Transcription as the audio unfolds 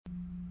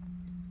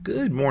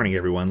Good morning,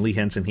 everyone. Lee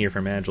Henson here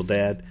from Agile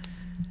Dad.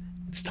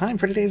 It's time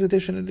for today's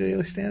edition of the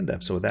Daily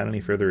Stand-Up, so without any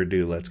further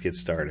ado, let's get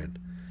started.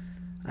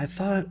 I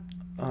thought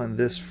on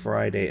this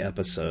Friday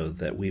episode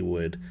that we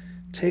would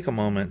take a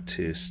moment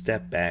to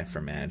step back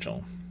from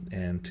Agile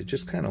and to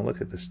just kind of look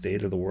at the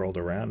state of the world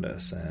around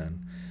us and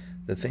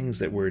the things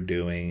that we're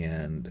doing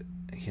and,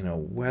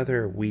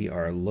 whether we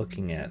are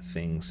looking at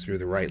things through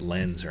the right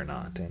lens or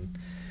not. And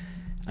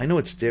I know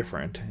it's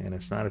different, and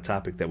it's not a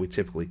topic that we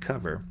typically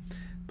cover,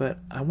 but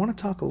I want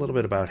to talk a little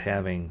bit about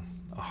having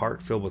a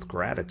heart filled with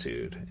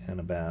gratitude and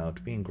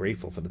about being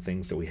grateful for the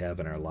things that we have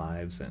in our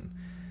lives. And,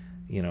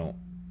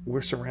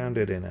 we're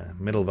surrounded in the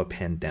middle of a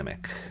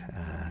pandemic.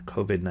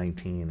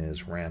 COVID-19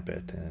 is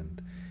rampant,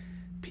 and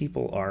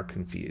people are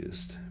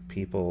confused.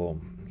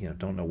 People,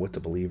 don't know what to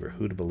believe or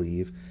who to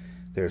believe.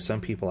 There are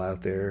some people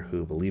out there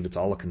who believe it's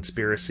all a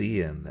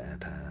conspiracy and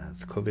that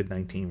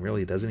COVID-19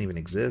 really doesn't even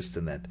exist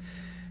and that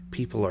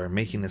people are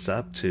making this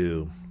up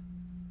to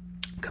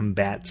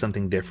combat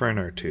something different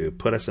or to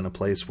put us in a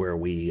place where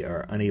we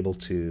are unable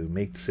to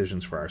make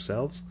decisions for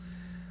ourselves.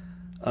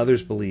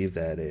 Others believe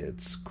that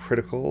it's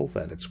critical,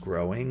 that it's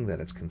growing, that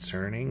it's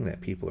concerning,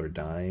 that people are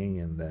dying,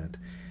 and that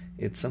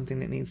it's something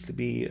that needs to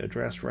be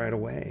addressed right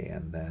away,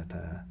 and that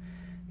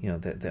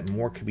that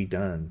more could be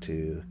done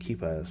to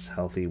keep us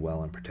healthy,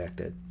 well, and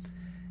protected.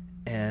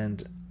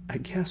 And I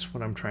guess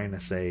what I'm trying to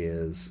say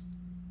is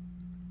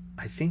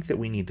I think that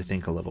we need to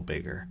think a little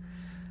bigger.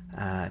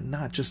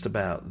 Not just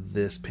about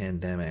this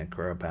pandemic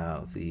or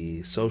about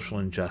the social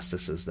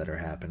injustices that are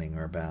happening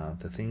or about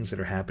the things that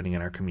are happening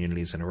in our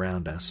communities and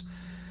around us.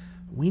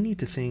 We need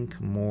to think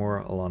more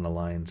along the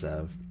lines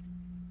of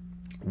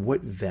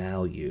what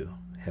value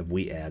have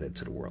we added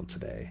to the world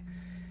today?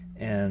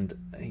 And,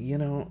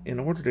 in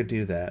order to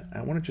do that,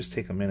 I want to just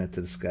take a minute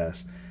to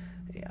discuss.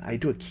 I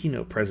do a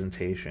keynote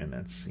presentation.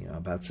 It's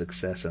about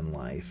success in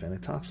life, and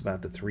it talks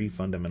about the 3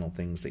 fundamental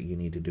things that you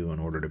need to do in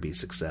order to be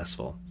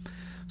successful.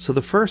 So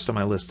the first on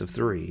my list of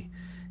 3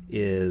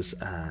 is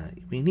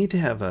we need to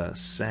have a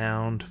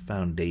sound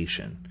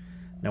foundation.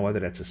 Now, whether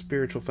that's a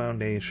spiritual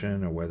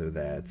foundation or whether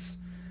that's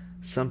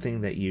something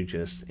that you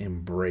just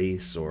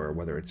embrace or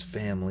whether it's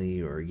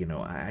family or,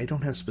 I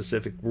don't have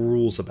specific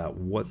rules about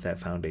what that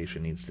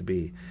foundation needs to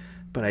be.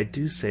 But I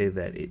do say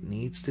that it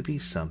needs to be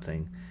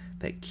something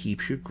that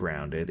keeps you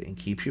grounded and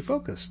keeps you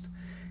focused.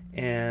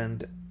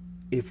 And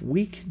if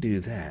we can do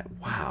that,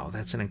 wow,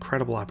 that's an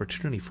incredible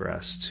opportunity for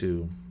us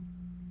to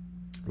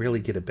really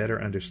get a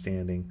better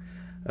understanding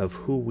of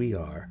who we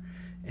are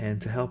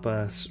and to help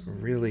us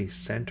really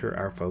center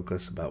our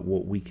focus about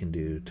what we can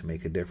do to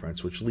make a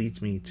difference, which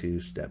leads me to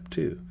step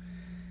 2.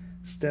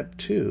 Step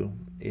 2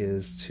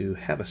 is to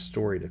have a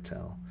story to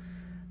tell.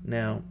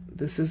 Now,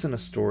 this isn't a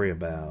story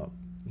about,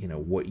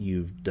 what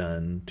you've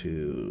done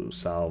to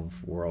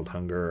solve world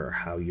hunger or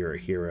how you're a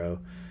hero.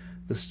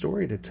 The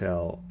story to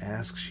tell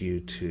asks you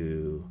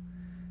to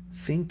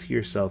think to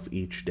yourself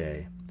each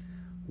day,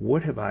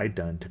 what have I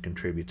done to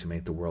contribute to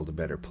make the world a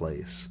better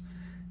place?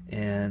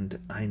 And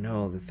I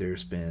know that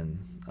there's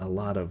been a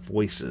lot of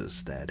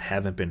voices that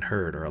haven't been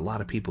heard, or a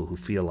lot of people who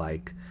feel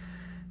like,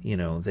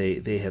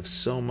 they have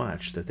so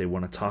much that they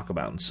want to talk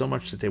about and so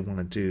much that they want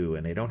to do,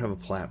 and they don't have a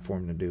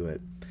platform to do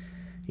it.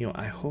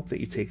 I hope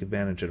that you take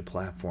advantage of the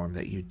platform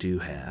that you do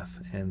have,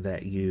 and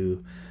that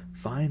you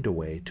find a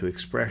way to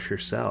express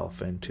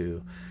yourself and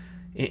to,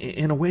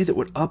 in a way that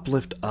would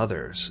uplift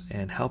others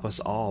and help us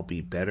all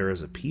be better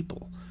as a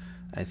people.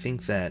 I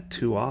think that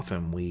too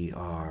often we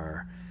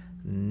are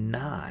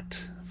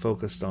not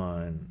focused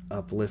on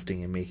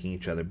uplifting and making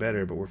each other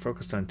better, but we're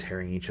focused on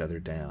tearing each other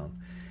down.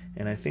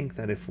 And I think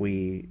that if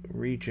we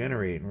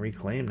regenerate and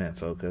reclaim that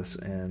focus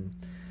and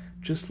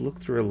just look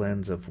through a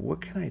lens of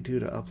what can I do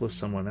to uplift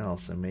someone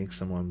else and make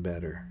someone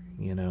better,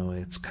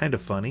 it's kind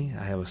of funny.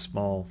 I have a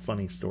small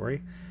funny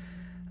story.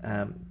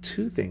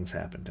 2 things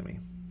happened to me.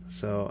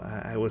 So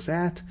I was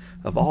at,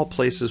 of all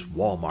places,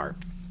 Walmart.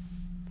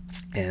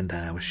 And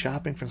I was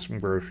shopping for some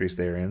groceries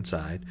there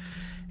inside.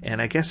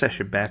 And I guess I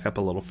should back up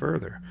a little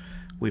further.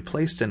 We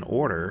placed an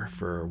order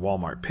for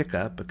Walmart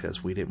pickup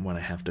because we didn't want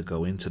to have to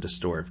go into the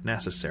store if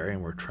necessary.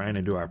 And we're trying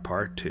to do our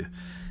part to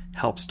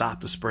help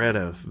stop the spread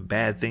of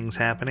bad things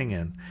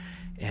happening.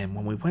 And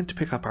when we went to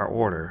pick up our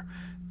order,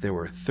 there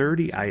were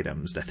 30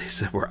 items that they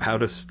said were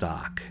out of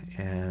stock.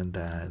 And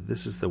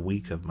this is the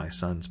week of my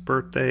son's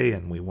birthday,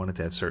 and we wanted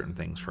to have certain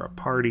things for a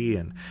party,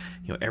 and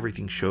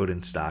everything showed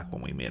in stock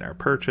when we made our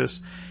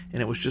purchase.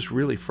 And it was just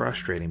really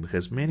frustrating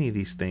because many of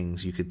these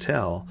things you could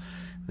tell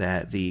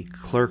that the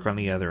clerk on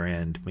the other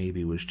end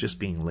maybe was just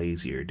being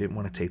lazy or didn't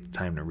want to take the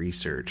time to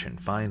research and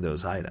find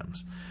those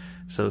items.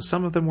 So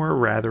some of them were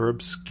rather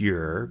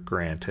obscure,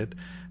 granted,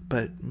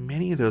 but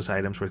many of those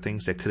items were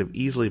things that could have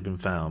easily been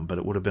found, but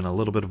it would have been a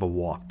little bit of a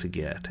walk to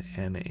get.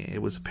 And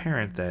it was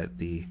apparent that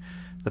the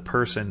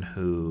person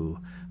who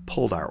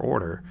pulled our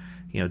order,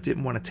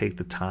 didn't want to take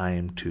the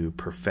time to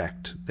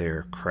perfect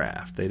their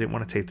craft. They didn't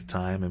want to take the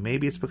time, and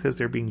maybe it's because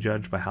they're being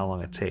judged by how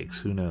long it takes,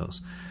 who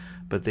knows.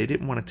 But they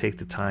didn't want to take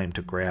the time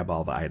to grab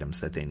all the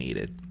items that they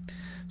needed.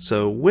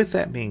 So with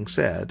that being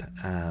said,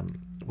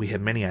 we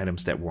had many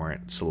items that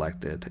weren't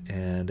selected,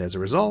 and as a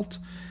result,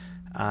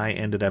 I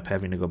ended up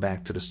having to go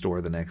back to the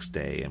store the next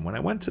day. And when I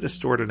went to the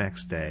store the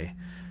next day,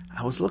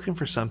 I was looking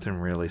for something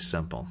really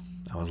simple.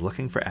 I was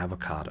looking for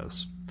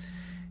avocados.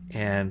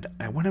 And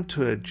I went up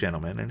to a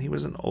gentleman, and he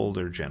was an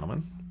older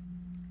gentleman.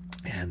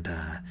 And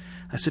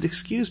I said,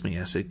 "Excuse me,"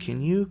 I said,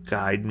 "can you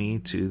guide me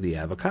to the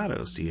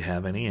avocados? Do you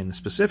have any? And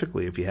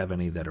specifically, if you have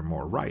any that are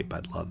more ripe,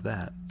 I'd love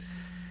that."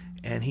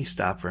 And he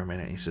stopped for a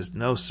minute. He says,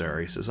 "No,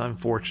 sir." He says,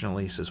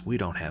 "Unfortunately," he says, "we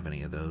don't have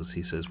any of those."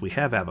 He says, "We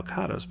have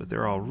avocados, but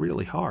they're all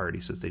really hard."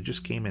 He says, "They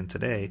just came in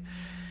today."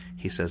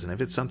 He says, "And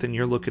if it's something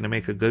you're looking to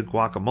make a good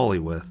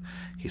guacamole with,"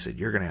 he said,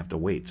 "you're going to have to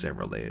wait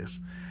several days."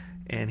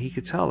 And he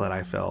could tell that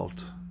I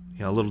felt,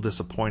 a little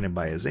disappointed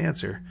by his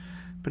answer.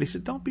 But he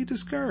said, "Don't be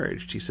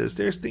discouraged." He says,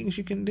 "There's things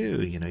you can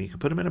do. You can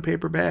put them in a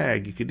paper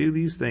bag. You could do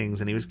these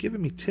things." And he was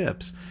giving me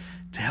tips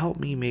to help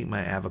me make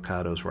my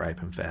avocados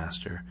ripen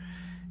faster.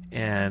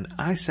 And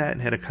I sat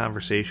and had a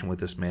conversation with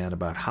this man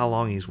about how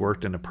long he's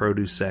worked in the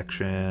produce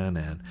section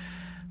and,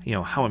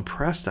 how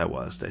impressed I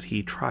was that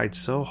he tried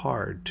so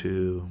hard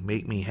to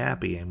make me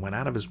happy and went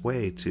out of his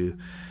way to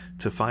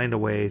find a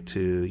way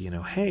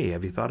to, "Hey,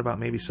 have you thought about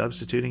maybe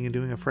substituting and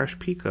doing a fresh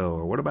pico?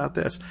 Or what about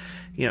this?"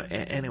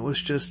 And it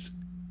was just,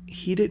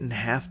 he didn't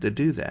have to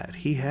do that.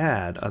 He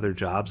had other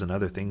jobs and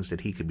other things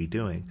that he could be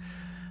doing.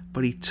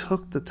 But he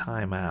took the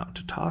time out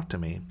to talk to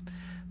me.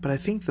 But I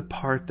think the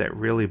part that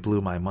really blew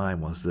my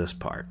mind was this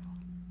part.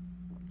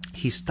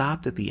 He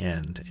stopped at the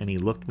end and he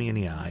looked me in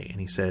the eye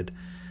and he said,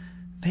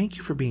 "Thank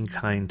you for being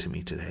kind to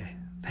me today.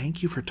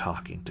 Thank you for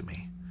talking to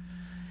me."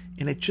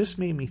 And it just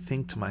made me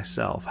think to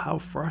myself how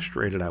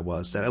frustrated I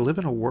was that I live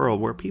in a world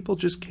where people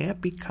just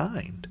can't be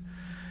kind,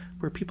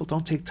 where people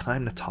don't take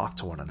time to talk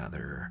to one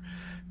another or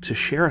to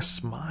share a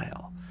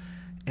smile.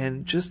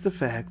 And just the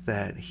fact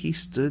that he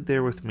stood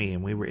there with me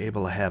and we were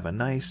able to have a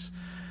nice,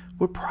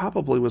 what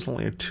probably was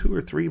only a 2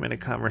 or 3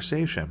 minute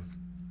conversation,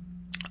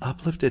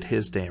 uplifted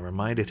his day and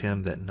reminded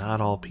him that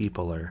not all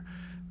people are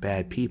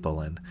bad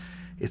people, and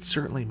it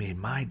certainly made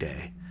my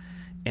day.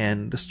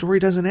 And the story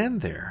doesn't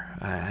end there.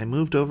 I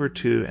moved over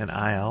to an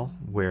aisle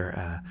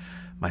where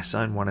my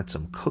son wanted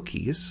some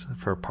cookies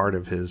for part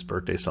of his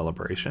birthday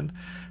celebration,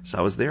 so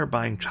I was there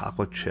buying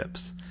chocolate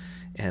chips.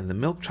 And the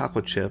milk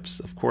chocolate chips,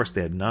 of course,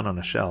 they had none on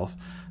the shelf,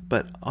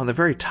 but on the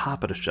very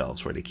top of the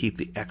shelves where they keep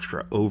the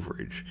extra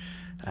overage,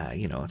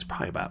 it's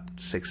probably about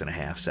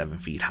 6.5, 7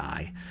 feet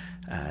high.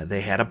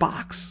 They had a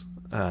box,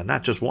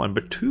 not just one,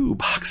 but 2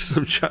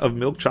 boxes of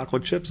milk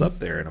chocolate chips up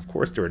there. And of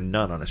course, there were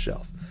none on the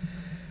shelf.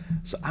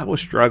 So I was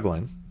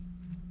struggling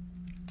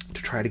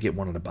to try to get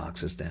one of the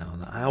boxes down.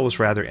 The aisle was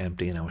rather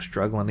empty, and I was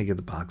struggling to get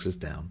the boxes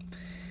down.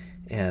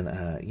 And,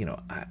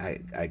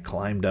 I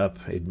climbed up,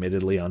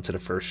 admittedly, onto the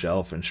first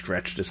shelf and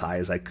stretched as high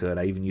as I could.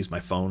 I even used my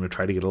phone to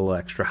try to get a little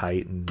extra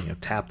height and,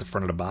 tap the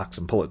front of the box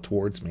and pull it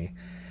towards me.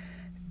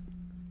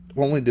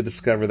 Only to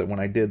discover that when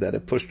I did that,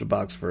 it pushed the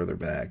box further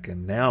back.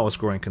 And now I was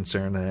growing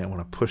concerned that I didn't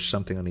want to push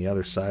something on the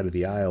other side of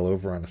the aisle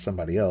over onto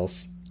somebody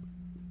else.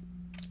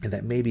 And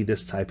that maybe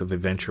this type of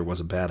adventure was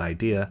a bad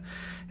idea.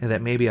 And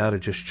that maybe I ought to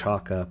just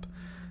chalk up,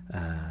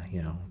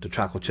 the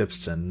chocolate chips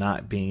to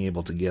not being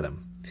able to get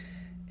them.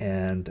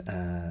 And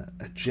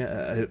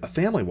a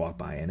family walked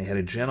by, and they had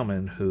a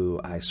gentleman who,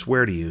 I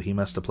swear to you, he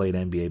must have played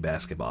NBA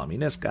basketball. I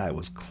mean, this guy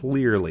was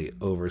clearly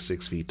over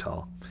 6 feet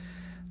tall.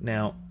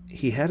 Now,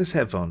 he had his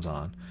headphones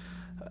on,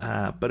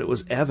 but it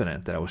was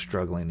evident that I was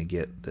struggling to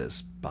get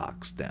this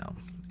box down.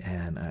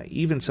 And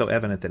even so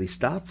evident that he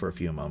stopped for a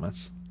few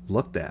moments,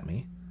 looked at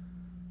me,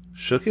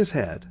 shook his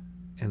head,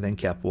 and then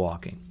kept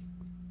walking.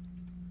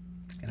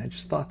 And I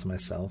just thought to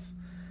myself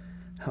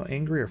how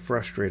angry or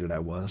frustrated I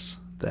was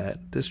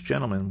that this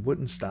gentleman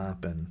wouldn't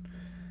stop and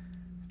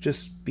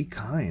just be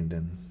kind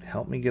and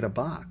help me get a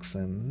box.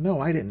 And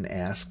no, I didn't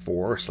ask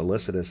for or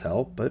solicit his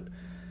help, but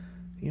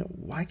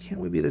why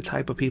can't we be the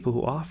type of people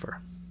who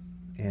offer?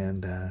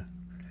 And I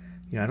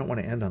don't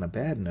want to end on a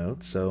bad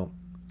note, so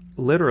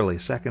literally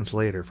seconds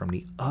later, from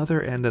the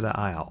other end of the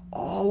aisle,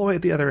 all the way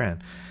at the other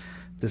end,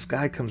 this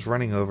guy comes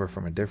running over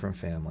from a different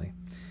family.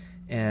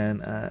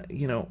 And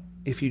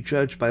if you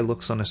judge by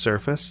looks on the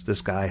surface,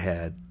 this guy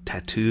had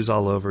tattoos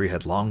all over. He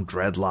had long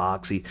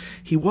dreadlocks.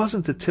 He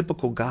wasn't the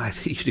typical guy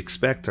that you'd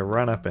expect to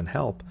run up and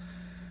help.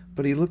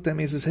 But he looked at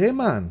me and says, "Hey,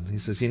 man," he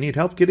says, "you need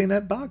help getting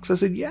that box?" I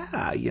said,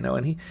 "Yeah,"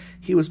 and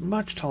he was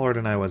much taller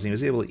than I was. And he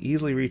was able to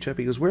easily reach up.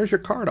 He goes, "Where's your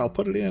card? I'll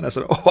put it in." I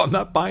said, "Oh, I'm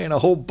not buying a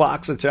whole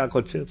box of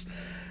chocolate chips."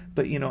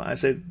 But, I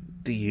said,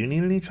 "Do you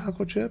need any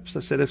chocolate chips?"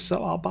 I said, "If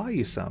so, I'll buy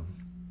you some."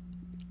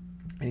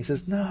 And he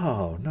says,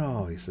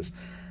 No. He says,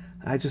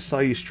 "I just saw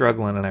you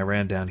struggling and I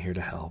ran down here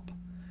to help."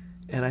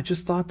 And I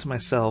just thought to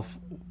myself,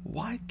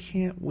 why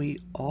can't we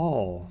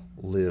all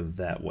live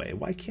that way?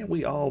 Why can't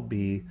we all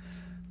be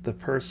the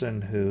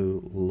person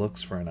who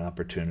looks for an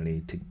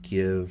opportunity to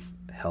give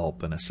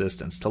help and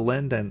assistance, to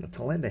lend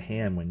a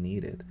hand when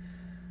needed,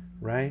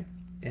 right?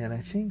 And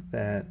I think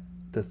that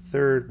the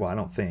third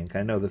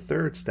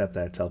step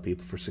that I tell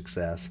people for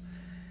success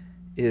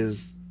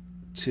is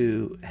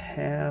to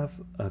have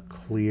a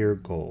clear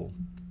goal.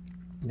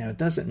 Now, it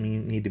doesn't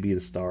need to be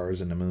the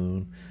stars and the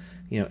moon.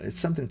 It's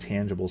something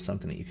tangible,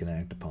 something that you can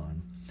act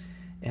upon.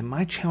 And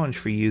my challenge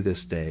for you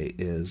this day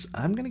is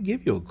I'm going to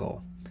give you a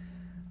goal.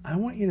 I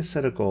want you to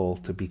set a goal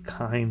to be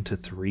kind to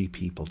 3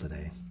 people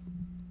today.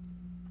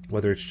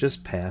 Whether it's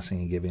just passing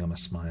and giving them a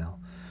smile,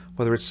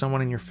 whether it's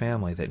someone in your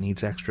family that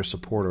needs extra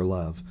support or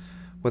love,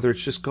 whether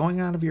it's just going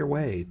out of your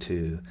way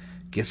to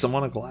get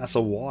someone a glass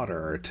of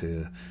water or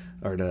to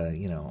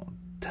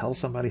tell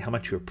somebody how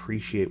much you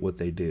appreciate what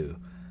they do.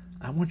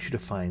 I want you to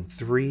find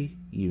 3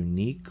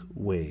 unique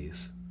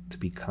ways to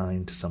be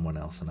kind to someone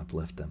else and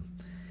uplift them.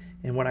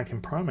 And what I can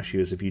promise you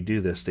is if you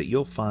do this, that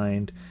you'll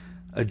find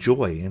a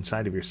joy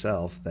inside of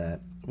yourself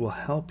that will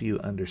help you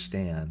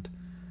understand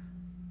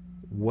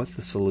what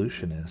the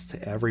solution is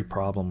to every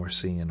problem we're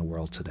seeing in the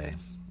world today.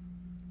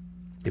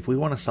 If we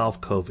want to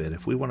solve COVID,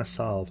 if we want to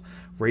solve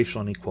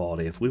racial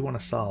inequality, if we want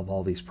to solve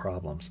all these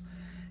problems,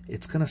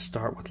 it's going to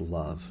start with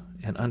love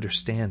and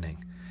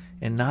understanding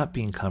and not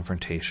being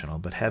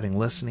confrontational, but having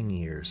listening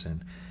ears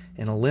and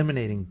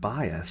eliminating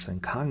bias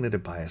and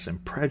cognitive bias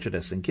and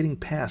prejudice and getting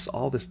past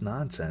all this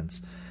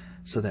nonsense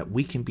so that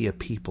we can be a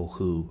people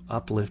who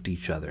uplift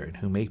each other and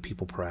who make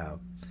people proud.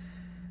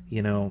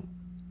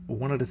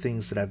 One of the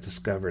things that I've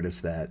discovered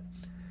is that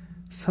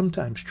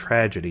sometimes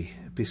tragedy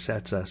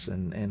besets us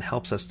and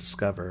helps us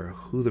discover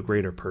who the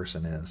greater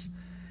person is.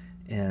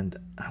 And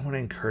I want to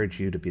encourage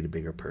you to be the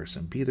bigger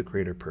person, be the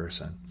greater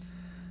person.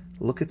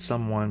 Look at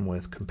someone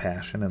with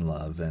compassion and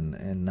love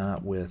and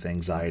not with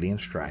anxiety and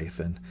strife,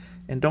 and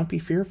don't be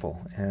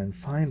fearful, and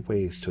find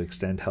ways to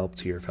extend help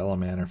to your fellow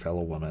man or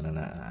fellow woman. And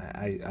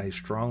I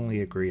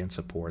strongly agree and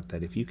support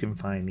that if you can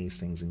find these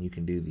things and you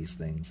can do these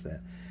things,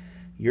 that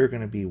you're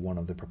going to be one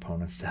of the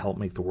proponents to help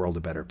make the world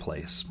a better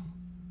place.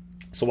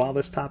 So while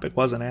this topic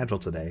wasn't Agile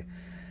today,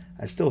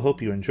 I still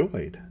hope you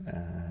enjoyed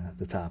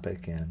the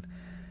topic, and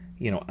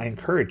I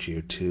encourage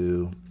you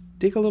to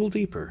dig a little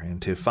deeper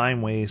and to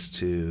find ways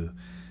to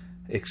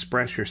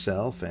express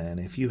yourself. And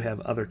if you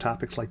have other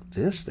topics like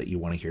this that you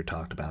want to hear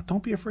talked about,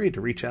 don't be afraid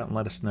to reach out and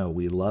let us know.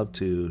 We love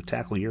to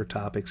tackle your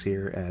topics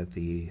here at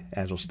the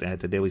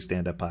Daily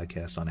Stand-Up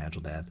Podcast on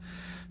Agile Dad.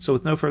 So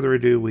with no further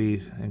ado,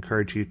 we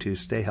encourage you to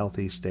stay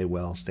healthy, stay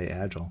well, stay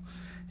agile.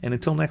 And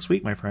until next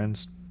week, my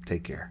friends,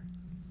 take care.